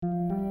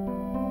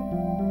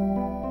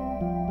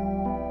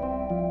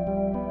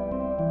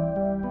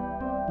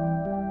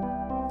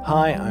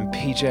Hi, I'm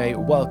PJ.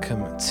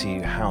 Welcome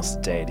to House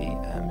Daily.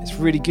 It's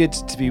really good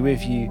to be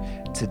with you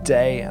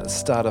today at the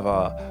start of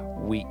our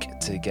week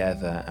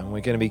together, and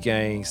we're going to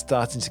be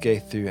starting to go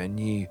through a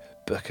new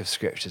book of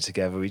scripture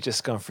together. We've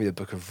just gone through the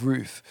book of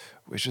Ruth,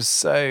 which was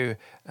so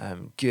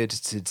good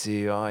to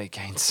do. I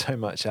gained so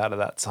much out of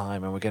that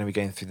time, and we're going to be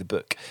going through the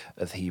book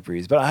of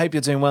Hebrews. But I hope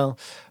you're doing well.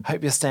 I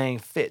hope you're staying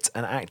fit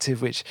and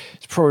active, which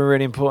is probably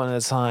really important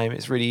at the time.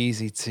 It's really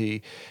easy to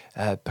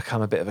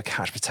become a bit of a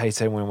couch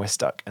potato when we're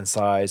stuck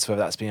inside. So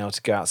whether that's being able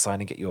to go outside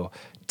and get your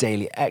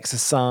daily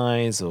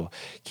exercise or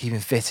keeping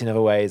fit in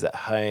other ways at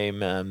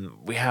home.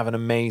 We have an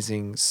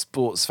amazing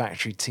sports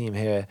factory team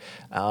here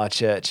at our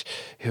church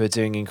who are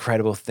doing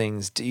incredible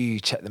things. Do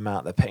check them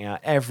out. They're putting out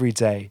every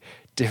day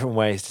different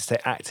ways to stay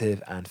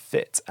active and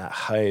fit at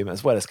home,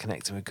 as well as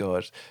connecting with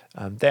God.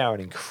 They are an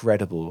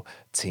incredible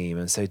team,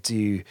 and so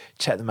do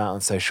check them out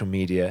on social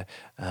media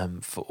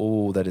for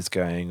all that is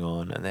going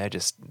on. And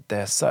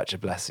they're such a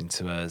blessing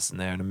to us, and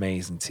they're an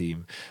amazing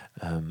team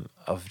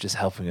of just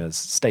helping us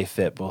stay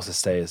fit, but also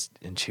stay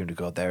in tune to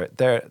God.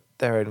 They're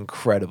an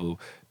incredible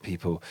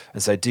people,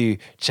 and so do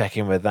check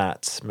in with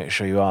that. Make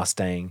sure you are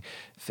staying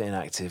fit and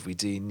active. We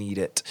do need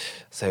it,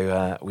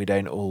 so we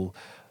don't all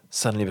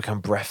suddenly become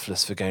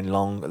breathless for going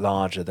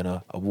larger than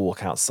a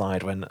walk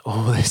outside when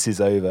all this is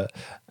over.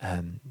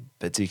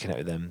 But do connect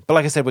with them. But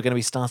like I said, we're going to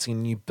be starting a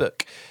new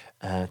book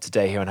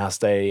today here on House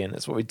Day, and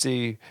it's what we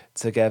do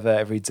together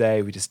every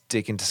day. We just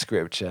dig into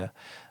scripture,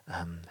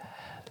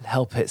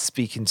 help it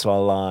speak into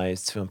our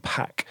lives, to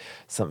unpack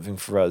something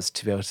for us,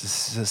 to be able to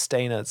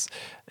sustain us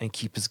and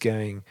keep us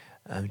going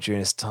during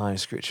this time.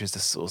 Scripture is the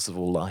source of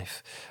all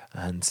life.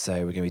 And so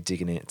we're going to be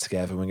digging it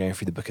together. We're going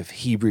through the book of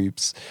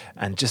Hebrews.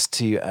 And just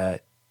to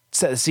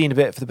set the scene a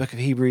bit for the book of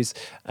Hebrews,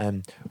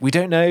 we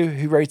don't know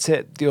who wrote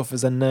it. The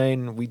author's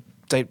unknown. We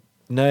don't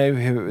know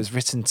who it was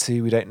written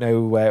to. We don't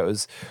know where it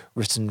was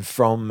written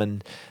from,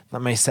 and that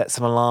may set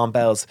some alarm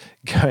bells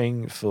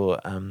going for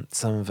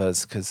some of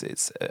us, because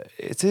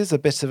it is a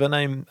bit of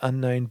an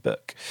unknown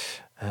book.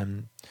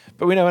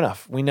 But we know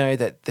enough. We know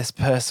that this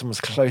person was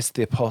close to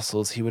the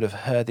apostles. He would have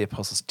heard the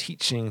apostles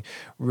teaching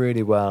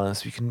really well, and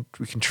so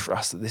we can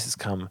trust that this has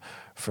come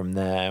from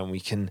there, and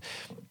we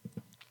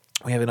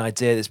have an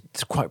idea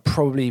that's quite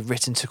probably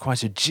written to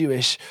quite a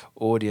Jewish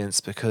audience,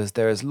 because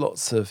there is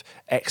lots of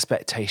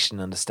expectation,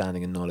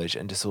 understanding and knowledge,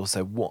 and just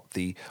also what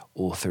the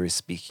author is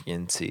speaking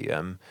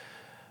into.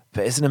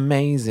 But it's an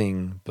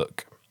amazing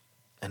book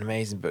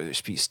that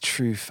speaks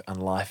truth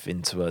and life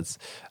into us.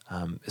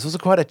 It's also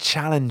quite a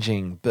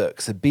challenging book,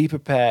 so be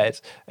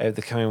prepared over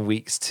the coming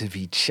weeks to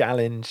be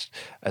challenged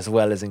as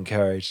well as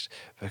encouraged,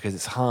 because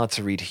it's hard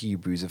to read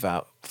Hebrews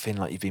without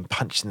feeling like you've been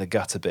punched in the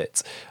gut a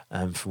bit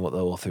from what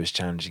the author is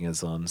challenging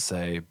us on.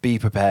 So be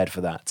prepared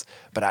for that.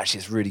 But actually,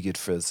 it's really good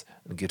for us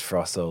and good for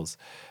our souls.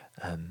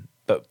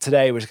 But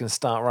today, we're just going to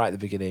start right at the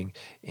beginning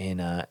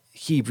in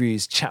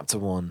Hebrews chapter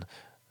 1,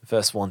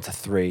 verse 1 to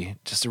 3,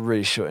 just a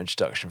really short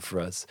introduction for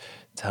us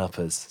to help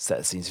us set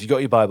the scene. So if you've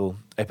got your Bible,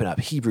 open up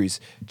Hebrews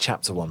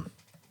chapter 1,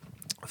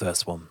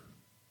 verse 1.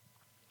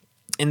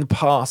 In the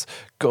past,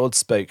 God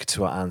spoke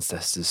to our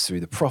ancestors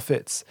through the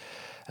prophets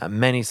at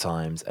many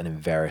times and in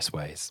various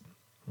ways.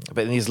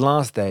 But in these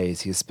last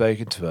days, he has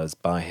spoken to us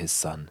by his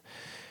Son,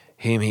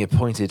 whom he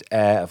appointed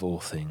heir of all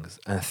things,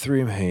 and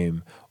through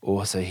whom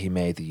also he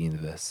made the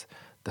universe.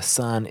 The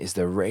Son is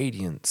the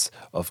radiance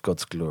of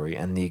God's glory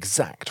and the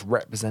exact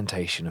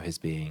representation of his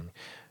being,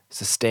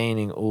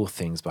 sustaining all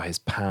things by his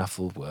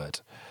powerful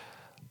word.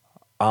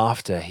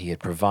 After he had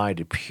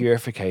provided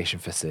purification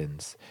for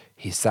sins,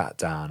 he sat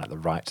down at the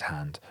right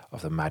hand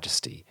of the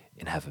Majesty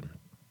in heaven.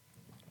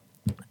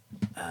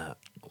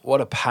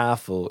 What a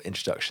powerful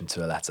introduction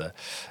to a letter.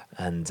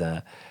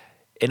 And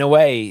in a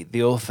way,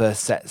 the author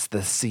sets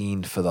the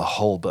scene for the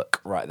whole book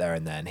right there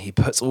and then. He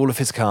puts all of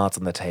his cards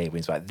on the table.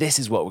 He's like, this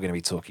is what we're going to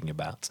be talking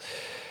about.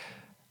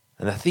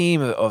 And the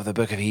theme of the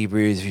book of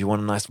Hebrews, if you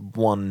want a nice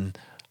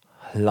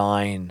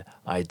one-line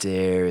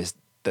idea, is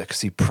the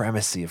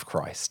supremacy of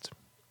Christ.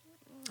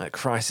 That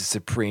Christ is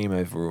supreme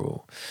over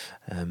all.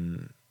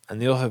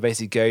 And the author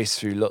basically goes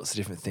through lots of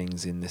different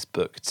things in this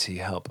book to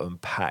help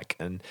unpack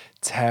and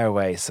tear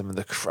away some of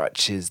the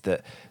crutches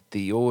that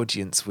the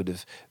audience would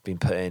have been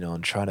putting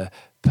on, trying to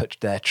put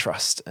their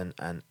trust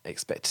and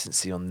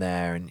expectancy on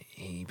there. And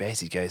he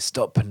basically goes,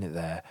 stop putting it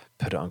there,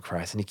 put it on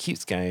Christ. And he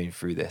keeps going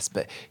through this,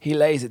 but he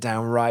lays it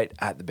down right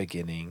at the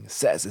beginning,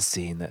 sets the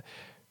scene that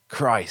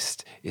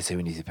Christ is who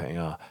we need to put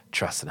our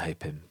trust and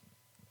hope in.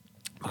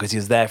 Because he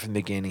was there from the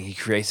beginning, he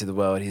created the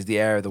world, he's the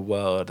heir of the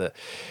world,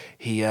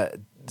 he is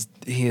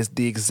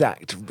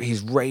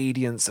he's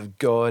radiance of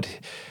God,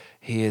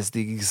 he is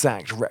the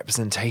exact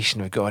representation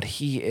of God,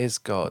 he is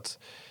God.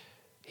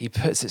 He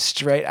puts it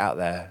straight out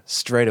there,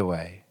 straight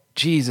away.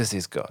 Jesus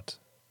is God.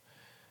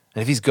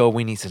 And if he's God,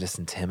 we need to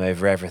listen to him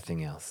over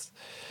everything else.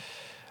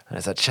 And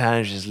it's that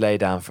challenge is laid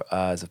down for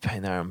us of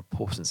putting our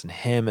importance in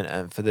him.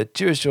 And for the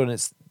Jewish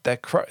audience, their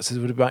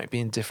cruxes might be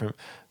in different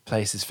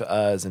places for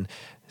us. And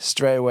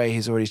straight away,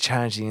 he's already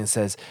challenging and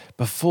says,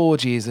 before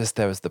Jesus,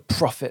 there was the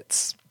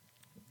prophets.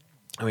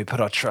 and we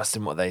put our trust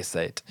in what they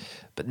said.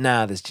 But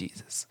now there's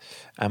Jesus.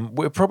 And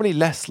we're probably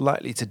less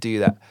likely to do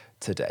that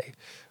today.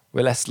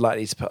 We're less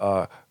likely to put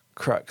our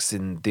crux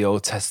in the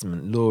Old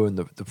Testament law and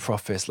the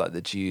prophets like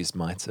the Jews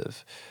might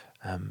have.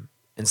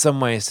 In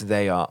some ways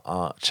today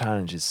our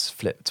challenge is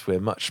flipped. We're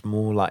much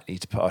more likely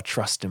to put our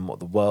trust in what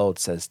the world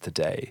says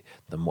today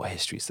than what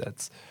history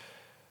says.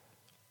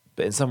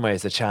 But in some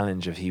ways the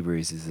challenge of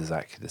Hebrews is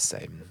exactly the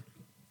same.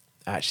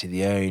 Actually,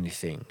 the only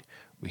thing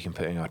we can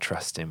put our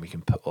trust in, we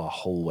can put our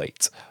whole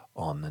weight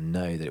on and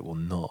know that it will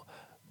not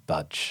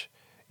budge,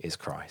 is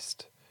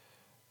Christ.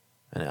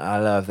 And I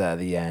love that at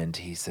the end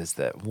he says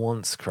that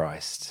once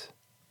Christ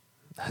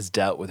has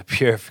dealt with the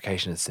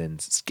purification of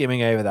sins,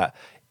 skimming over that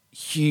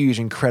huge,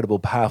 incredible,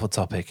 powerful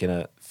topic in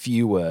a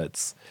few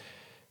words,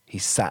 he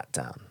sat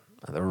down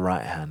at the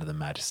right hand of the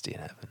Majesty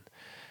in heaven.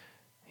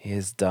 He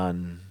has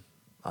done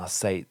our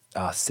sin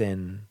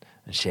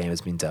and shame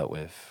has been dealt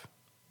with.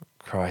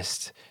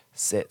 Christ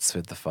sits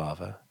with the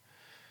Father.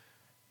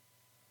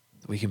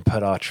 We can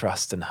put our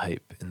trust and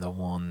hope in the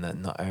one that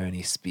not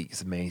only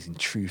speaks amazing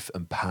truth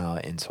and power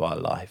into our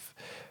life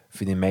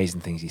through the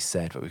amazing things he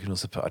said, but we can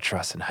also put our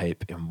trust and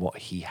hope in what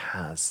he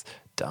has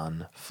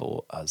done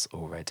for us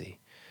already.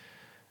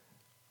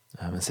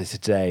 And so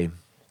today,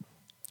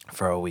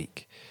 for a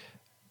week,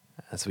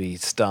 as we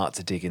start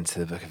to dig into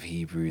the book of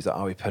Hebrews,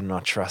 are we putting our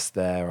trust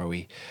there? Are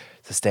we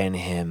sustaining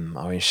him?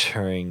 Are we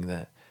ensuring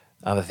that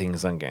other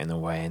things aren't getting in the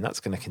way? And that's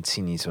going to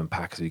continue to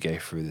unpack as we go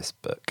through this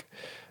book.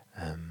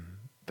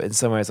 But in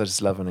some ways, I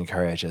just love and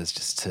encourage us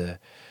just to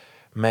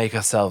make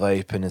ourselves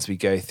open as we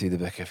go through the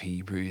book of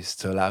Hebrews,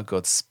 to allow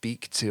God to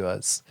speak to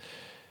us,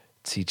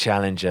 to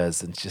challenge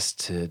us, and just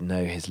to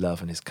know his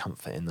love and his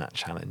comfort in that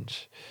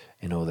challenge,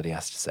 in all that he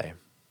has to say.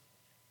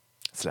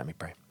 So let me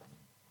pray.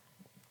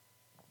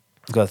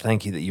 God,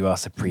 thank you that you are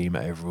supreme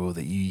over all,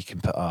 that you can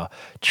put our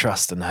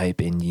trust and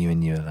hope in you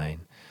and you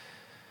alone.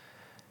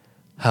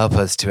 Help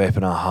us to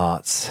open our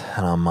hearts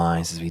and our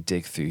minds as we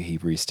dig through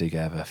Hebrews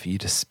together, for you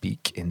to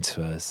speak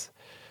into us,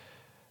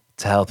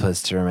 to help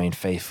us to remain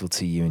faithful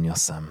to you and your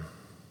Son.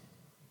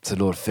 So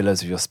Lord, fill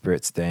us with your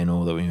Spirit today and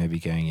all that we may be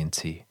going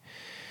into.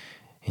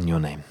 In your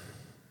name,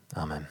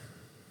 amen.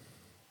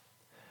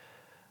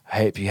 I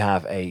hope you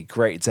have a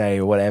great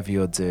day, whatever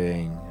you're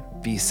doing.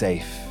 Be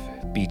safe,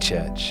 be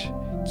church,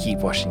 keep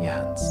washing your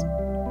hands.